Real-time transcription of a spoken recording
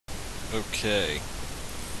Okay,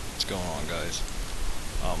 what's going on, guys?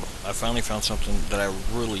 I finally found something that I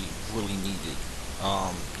really needed.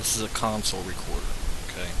 This is a console recorder,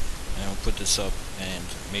 okay? And I'll put this up, and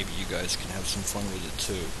maybe you guys can have some fun with it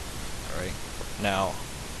too. All right. Now,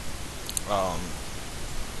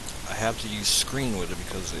 I have to use screen with it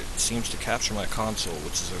because it seems to capture my console,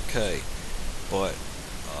 which is okay. But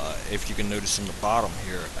if you can notice in the bottom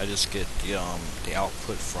here, I just get the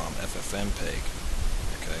output from FFmpeg.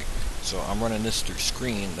 Okay, so I'm running this through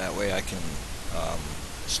screen. That way I can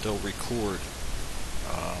still record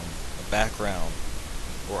a background,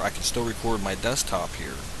 or I can still record my desktop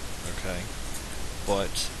here. Okay,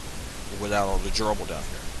 but without all the gerbil down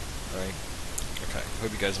here. Right? Okay,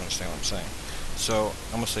 hope you guys understand what I'm saying. So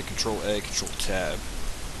I'm gonna say Control A, Control Tab.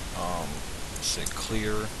 Say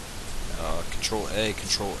clear. Control A,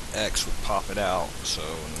 Control X would pop it out. So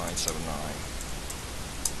 979.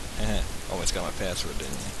 Almost got my password,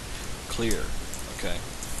 didn't you? Clear. Okay.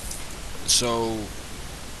 So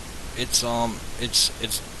it's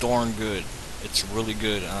darn good. It's really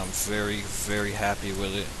good. I'm very happy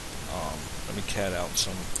with it. Let me cat out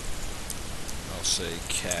some. I'll say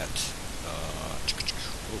cat.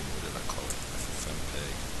 What did I call it?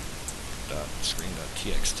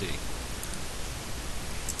 FFmpeg.screen.txt.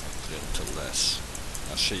 I'll put it to less.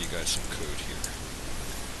 I'll show you guys some code here.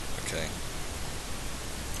 Okay.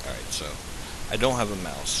 Alright, so I don't have a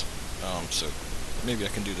mouse, so maybe I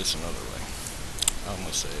can do this another way. I'm going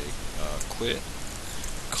to say quit,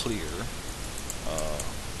 clear,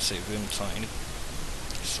 say vim tiny.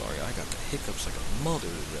 Sorry, I got the hiccups like a mother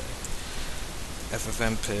today.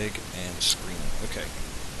 FFmpeg and screen. Okay.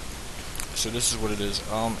 So this is what it is.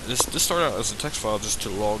 This started out as a text file just to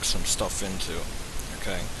log some stuff into.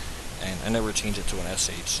 Okay. And I never changed it to an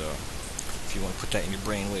SH, so if you want to put that in your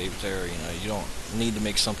brainwave there, you don't need to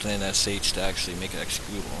make something in SH to actually make it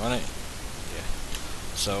executable, right? Yeah.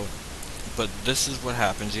 So, but this is what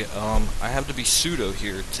happens. I have to be sudo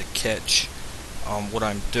here to catch what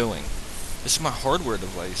I'm doing. This is my hardware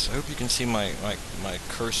device. I hope you can see my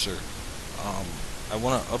cursor. I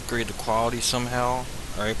want to upgrade the quality somehow,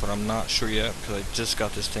 alright, but I'm not sure yet because I just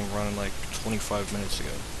got this thing running like 25 minutes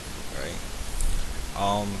ago, right?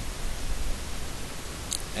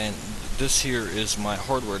 And this here is my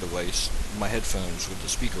hardware device, my headphones with the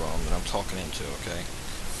speaker on that I'm talking into, okay?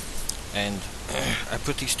 And I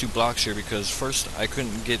put these two blocks here because first I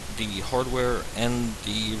couldn't get the hardware and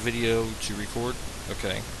the video to record,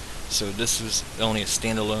 okay? So this was only a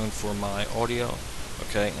standalone for my audio,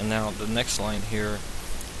 okay? And now the next line here,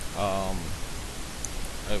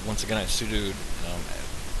 once again I sudoed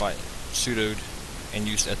and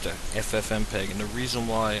used at the FFmpeg, and the reason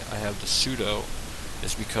why I have the sudo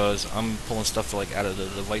is because I'm pulling stuff like out of the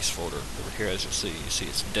device folder over here. As you see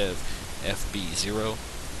it's dev fb0.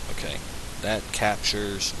 Okay, that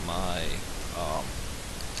captures my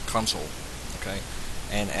console. Okay,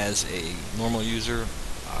 and as a normal user,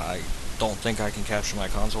 I don't think I can capture my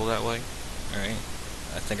console that way. Alright,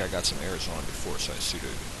 I think I got some errors on it before, so I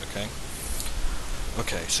sudoed it.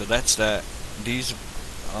 Okay, so that's that. These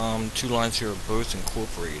two lines here are both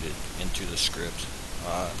incorporated into the script.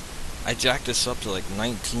 I jacked this up to like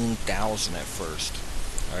 19,000 at first.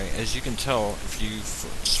 Alright, as you can tell, if you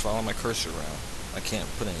just follow my cursor around, I can't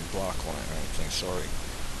put any block on it or anything, sorry.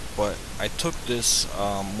 But I took this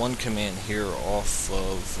one command here off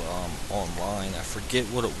of online. I forget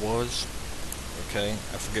what it was. Okay,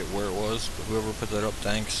 I forget where it was, but whoever put that up,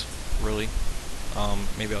 thanks, really.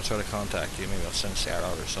 Maybe I'll try to contact you, maybe I'll send a shout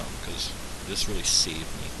out or something, because this really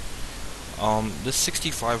saved me. This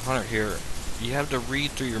 6500 here, you have to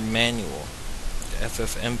read through your manual, the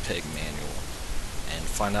FFmpeg manual, and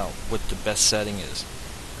find out what the best setting is.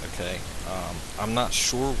 Okay, I'm not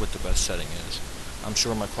sure what the best setting is. I'm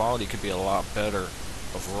sure my quality could be a lot better,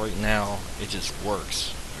 but for right now, it just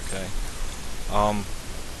works. Okay,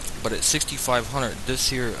 but at 6500, this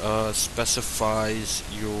here specifies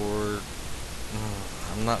your.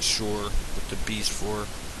 I'm not sure what the B's for.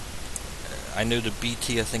 I know the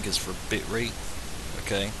BT I think is for bitrate.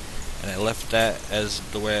 Okay. And I left that as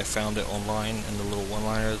the way I found it online in the little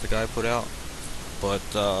one-liner the guy put out. But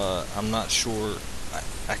I'm not sure.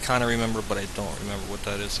 I kind of remember, but I don't remember what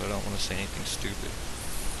that is, so I don't want to say anything stupid.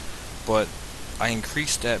 But I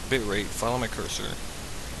increased that bitrate. Follow my cursor.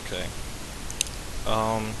 Okay.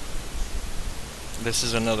 This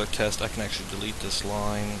is another test. I can actually delete this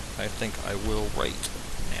line. I think I will right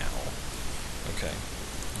now. Okay.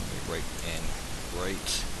 Let me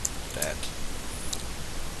write that.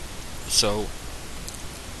 So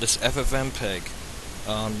this FFmpeg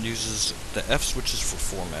uses the F switches for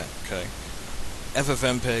format. Okay,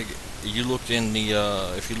 FFmpeg you looked in the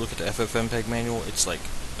if you look at the FFmpeg manual, it's like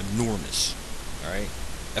enormous. All right,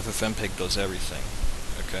 FFmpeg does everything.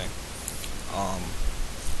 Okay.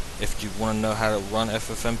 If you want to know how to run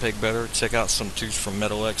FFmpeg better, check out some tools from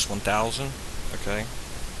WORKX 1000. Okay.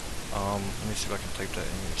 Let me see if I can type that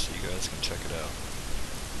in here so you guys can check it out.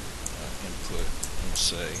 Input and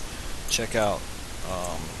say, check out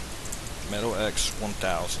WORKX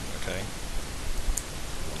 1000. Okay.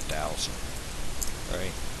 1000.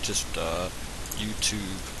 Right. Just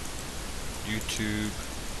YouTube,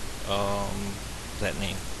 that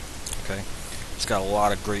name. Okay. It's got a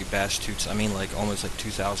lot of great bash toots. I mean, like almost like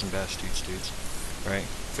 2,000 bash toots, dudes. Right?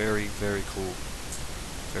 Very, very cool.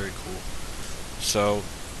 Very cool. So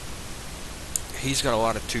he's got a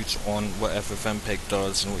lot of toots on what FFmpeg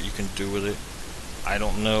does and what you can do with it. I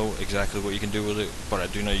don't know exactly what you can do with it, but I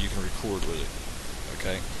do know you can record with it.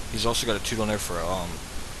 Okay. He's also got a toot on there for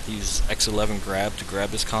he's X11 grab to grab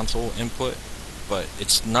his console input, but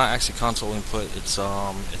it's not actually console input. It's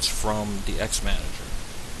from the X manager.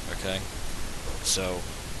 Okay. So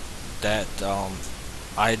that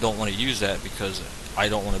I don't want to use that because I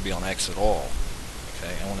don't want to be on X at all.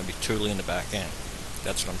 Okay, I want to be totally in the back end.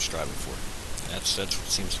 That's what I'm striving for. That's what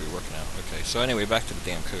seems to be working out. Okay, so anyway, back to the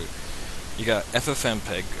damn code. You got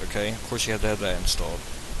FFmpeg. Okay, of course you have to have that installed.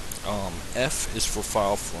 F is for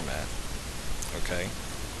file format. Okay,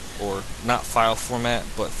 or not file format,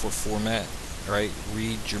 but for format. Right?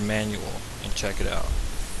 Read your manual and check it out.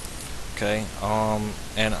 Okay,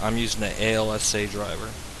 and I'm using the ALSA driver.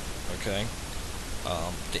 Okay,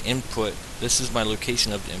 the input, this is my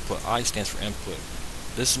location of the input. I stands for input.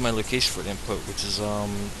 This is my location for the input, which is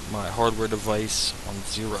my hardware device on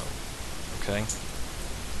 0. Okay,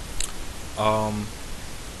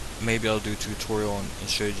 maybe I'll do a tutorial and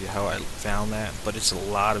show you how I found that, but it's a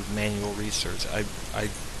lot of manual research.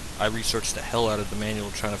 I researched the hell out of the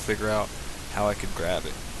manual trying to figure out how I could grab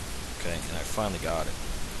it. Okay, and I finally got it.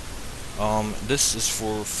 This is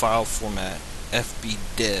for file format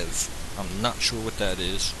FBDev. I'm not sure what that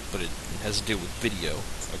is, but it has to deal with video.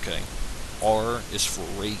 Okay. R is for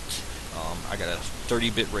rate. I got a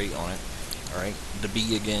 30-bit rate on it. Alright. The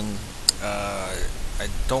B again, I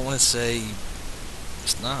don't want to say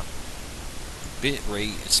it's not bit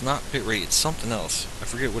rate. It's not bit rate. It's something else. I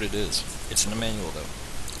forget what it is. It's in the manual though.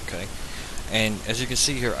 Okay. And as you can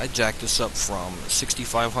see here, I jacked this up from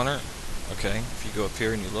 6500. Okay, if you go up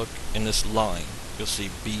here and you look in this line, you'll see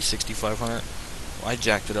B6500. Well, I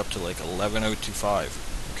jacked it up to like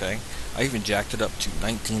 11025. Okay, I even jacked it up to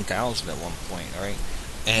 19,000 at one point. All right,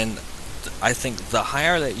 and I think the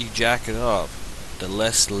higher that you jack it up, the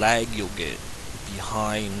less lag you'll get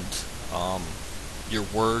behind your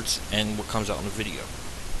words and what comes out in the video.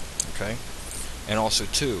 Okay, and also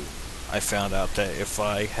too, I found out that if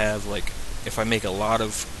I make a lot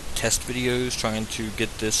of test videos trying to get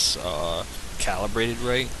this calibrated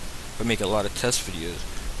right, if I make a lot of test videos,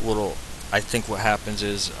 I think what happens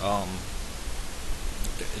is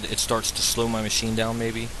it starts to slow my machine down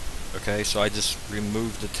maybe. Okay, so I just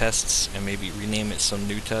remove the tests and maybe rename it some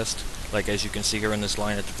new test. Like as you can see here in this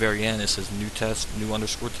line at the very end, it says new test, new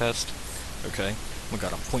underscore test. Okay, oh my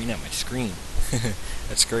god, I'm pointing at my screen.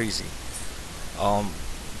 That's crazy.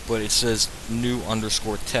 But it says new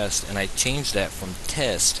underscore test, and I changed that from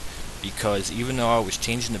test because even though I was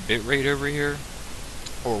changing the bit rate over here,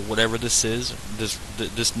 or whatever this is,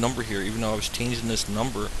 this number here, even though I was changing this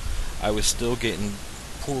number, I was still getting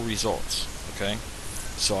poor results. Okay,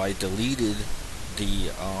 so I deleted the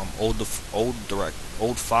old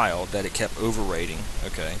file that it kept overwriting.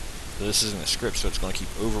 Okay, so this isn't a script, so it's going to keep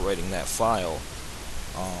overwriting that file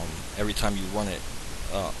every time you run it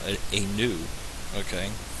anew. Okay,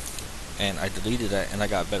 and I deleted that and I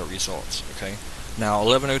got better results. Okay, now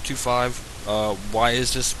 11025, why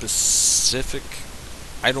is this specific?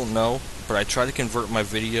 I don't know, but I tried to convert my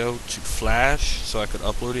video to Flash so I could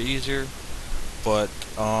upload it easier, but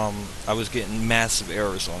I was getting massive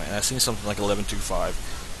errors on it, and I seen something like 1125,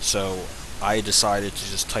 so I decided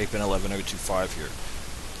to just type in 11025 here.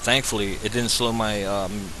 Thankfully, it didn't slow my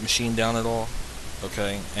machine down at all.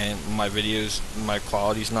 Okay, and my videos, my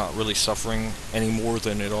quality's not really suffering any more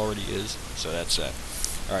than it already is, so that's that.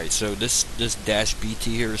 Alright, so this dash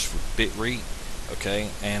BT here is for bit rate. Okay,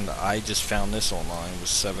 and I just found this online with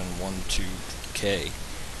 712K.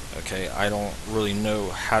 Okay, I don't really know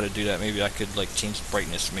how to do that. Maybe I could like change the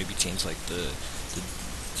brightness, maybe change like the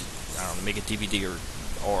I don't know, make it DVD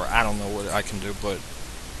or I don't know what I can do, but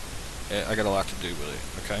I got a lot to do with it.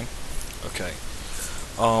 Okay, okay.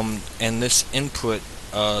 And this input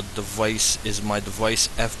device is my device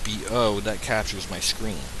FBO that captures my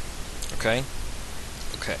screen. Okay,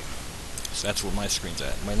 okay. X. That's where my screen's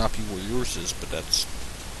at. It might not be where yours is, but that's,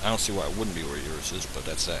 I don't see why it wouldn't be where yours is, but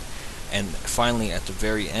that's that. And finally, at the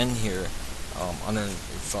very end here, under,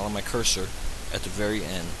 follow my cursor, at the very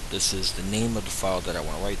end, this is the name of the file that I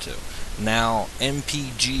want to write to. Now,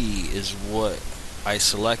 MPG is what I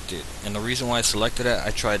selected, and the reason why I selected it,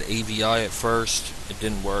 I tried AVI at first, it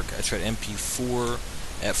didn't work. I tried MP4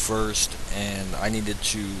 at first, and I needed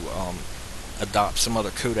to adopt some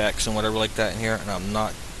other codecs and whatever like that in here, and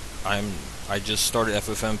I just started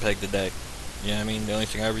FFmpeg today. You know what I mean? The only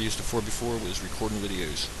thing I ever used it for before was recording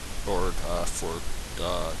videos, or for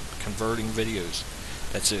converting videos.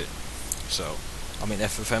 That's it. So, I mean,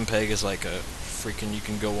 FFmpeg is like a freaking, you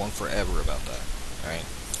can go on forever about that. Alright?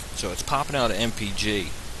 So it's popping out of MPG,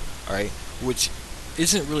 alright, which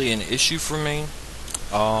isn't really an issue for me.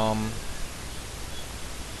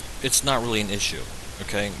 It's not really an issue,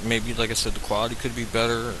 okay? Maybe, like I said, the quality could be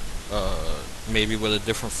better, maybe with a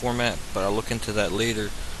different format, but I'll look into that later.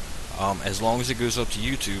 As long as it goes up to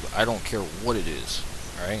YouTube, I don't care what it is,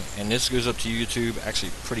 alright? And this goes up to YouTube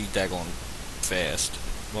actually pretty daggone fast.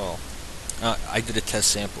 Well, I did a test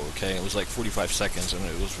sample, okay? It was like 45 seconds, and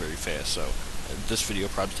it was very fast, so this video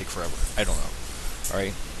will probably take forever. I don't know.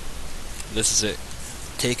 Alright? This is it.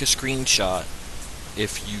 Take a screenshot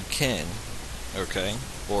if you can, okay?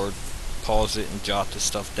 Or pause it and jot this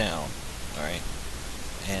stuff down. Alright?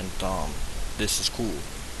 And this is cool.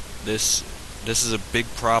 This is a big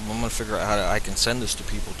problem. I'm gonna figure out how I can send this to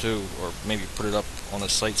people too, or maybe put it up on a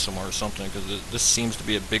site somewhere or something, because this seems to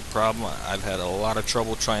be a big problem. I've had a lot of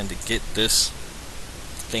trouble trying to get this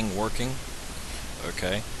thing working,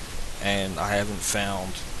 okay, and I haven't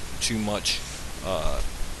found too much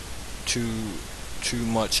too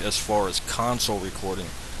much as far as console recording.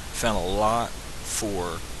 Found a lot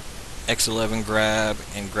for X11 grab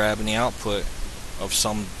and grabbing the output of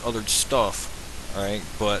some other stuff. Alright,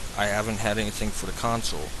 but I haven't had anything for the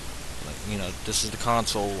console. Like, you know, this is the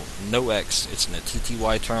console, no X, it's in a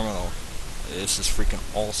TTY terminal. This is freaking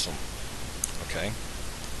awesome. Okay?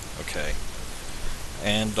 Okay.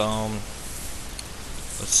 And,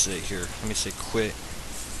 let's see here. Let me say quit.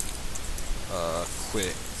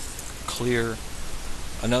 Quit. Clear.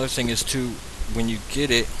 Another thing is, too, when you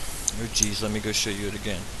get it, oh geez, let me go show you it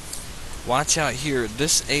again. Watch out here,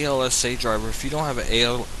 this ALSA driver, if you don't have an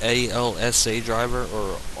ALSA driver,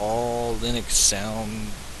 or all Linux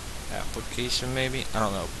sound application maybe, I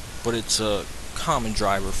don't know, but it's a common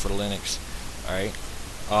driver for Linux, alright?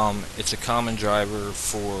 It's a common driver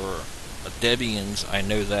for Debians, I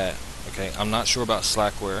know that, okay? I'm not sure about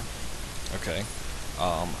Slackware, okay?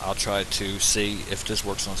 I'll try to see if this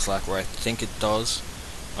works on Slackware. I think it does,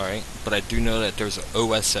 alright? But I do know that there's an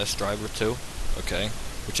OSS driver too, okay?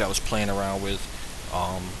 Which I was playing around with,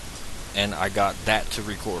 and I got that to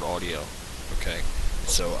record audio. Okay,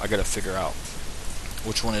 so I gotta figure out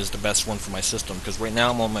which one is the best one for my system, because right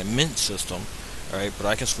now I'm on my Mint system, alright, but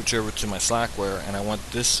I can switch over to my Slackware, and I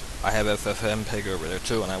want this, I have FFmpeg over there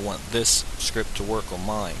too, and I want this script to work on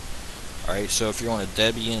mine. Alright, so if you're on a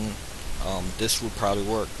Debian, this would probably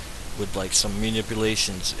work with like some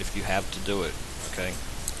manipulations if you have to do it, okay,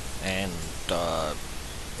 and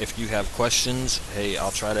if you have questions, hey, I'll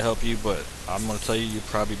try to help you, but I'm going to tell you, you're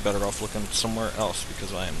probably better off looking somewhere else,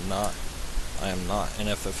 because I am not an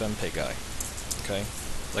FFmpeg guy, okay?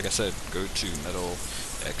 Like I said, go to Metal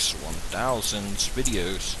X1000's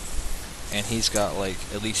videos, and he's got like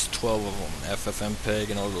at least 12 of them, FFmpeg,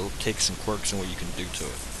 and all the little takes and quirks and what you can do to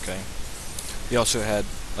it, okay? He also had,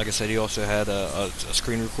 like I said, he also had a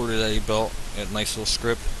screen recorder that he built, a nice little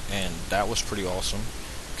script, and that was pretty awesome,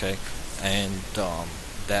 okay? And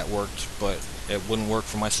that worked, but it wouldn't work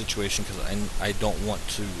for my situation because I don't want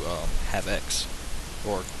to have X,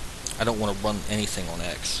 or I don't want to run anything on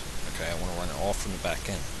X. Okay, I want to run it all from the back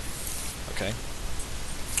end. Okay,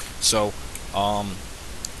 so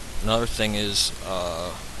another thing is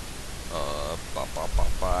I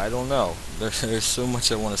don't know. There's so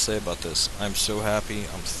much I want to say about this. I'm so happy.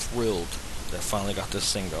 I'm thrilled that I finally got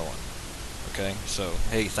this thing going. Okay, so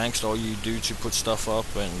hey, thanks to all you dudes who put stuff up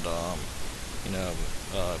and you know,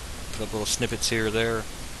 put up little snippets here or there.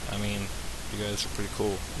 I mean, you guys are pretty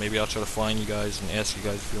cool. Maybe I'll try to find you guys and ask you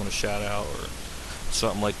guys if you want a shout out or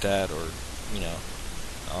something like that, or you know,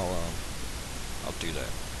 I'll do that.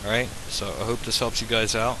 All right. So I hope this helps you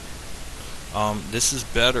guys out. This is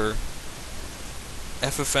better.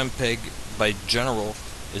 FFmpeg by general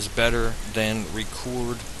is better than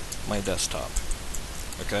record my desktop.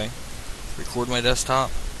 Okay. Record my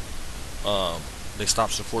desktop. They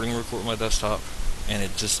stopped supporting record my desktop, and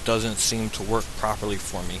it just doesn't seem to work properly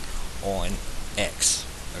for me on X,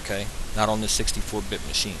 okay? Not on this 64-bit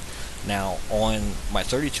machine. Now on my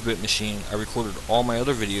 32-bit machine, I recorded all my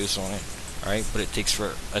other videos on it. Alright, but it takes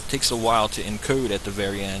a while to encode at the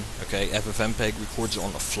very end. Okay, FFmpeg records it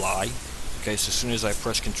on the fly. Okay, so as soon as I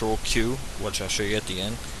press Control Q, which I'll show you at the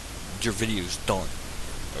end, your video's done.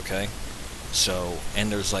 Okay, so,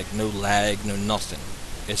 and there's like no lag, no nothing.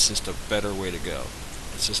 It's just a better way to go.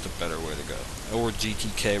 It's just a better way to go. Or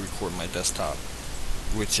GTK record my desktop,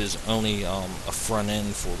 which is only a front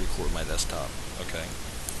end for record my desktop. Okay,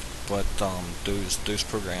 but those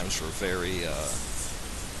programs are very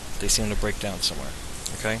they seem to break down somewhere.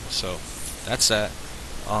 Okay, so that's that.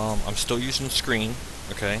 I'm still using the screen.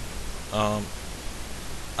 Okay,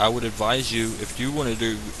 I would advise you, if you want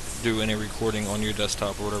to do any recording on your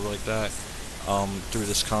desktop or whatever like that, through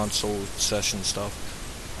this console session stuff,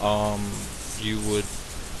 you would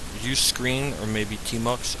use screen or maybe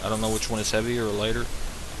Tmux. I don't know which one is heavier or lighter.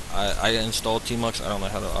 I installed Tmux. I don't know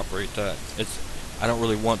how to operate that. I don't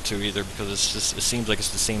really want to either, because it seems like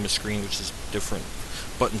it's the same as screen, which is different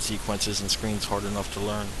button sequences, and screen's hard enough to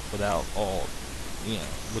learn without all,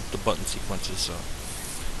 with the button sequences. So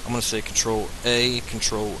I'm gonna say Control A,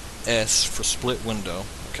 Control S for split window.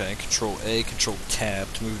 Okay, Control A, Control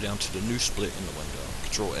Tab to move down to the new split in the window.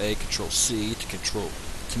 Control A, Control C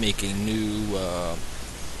to make a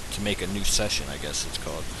new session, I guess it's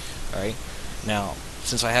called. All right. Now,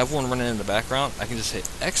 since I have one running in the background, I can just hit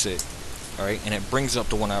Exit. All right, and it brings up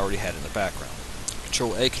the one I already had in the background.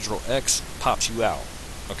 Control A, Control X pops you out.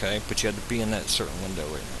 Okay, but you have to be in that certain window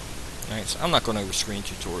right now. All right, so I'm not going over screen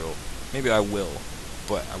tutorial. Maybe I will,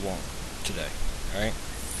 but I won't today. All right,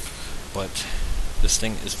 but this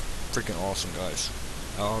thing is freaking awesome, guys.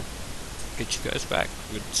 I'll get you guys back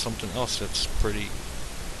with something else that's pretty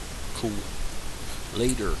cool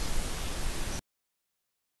later.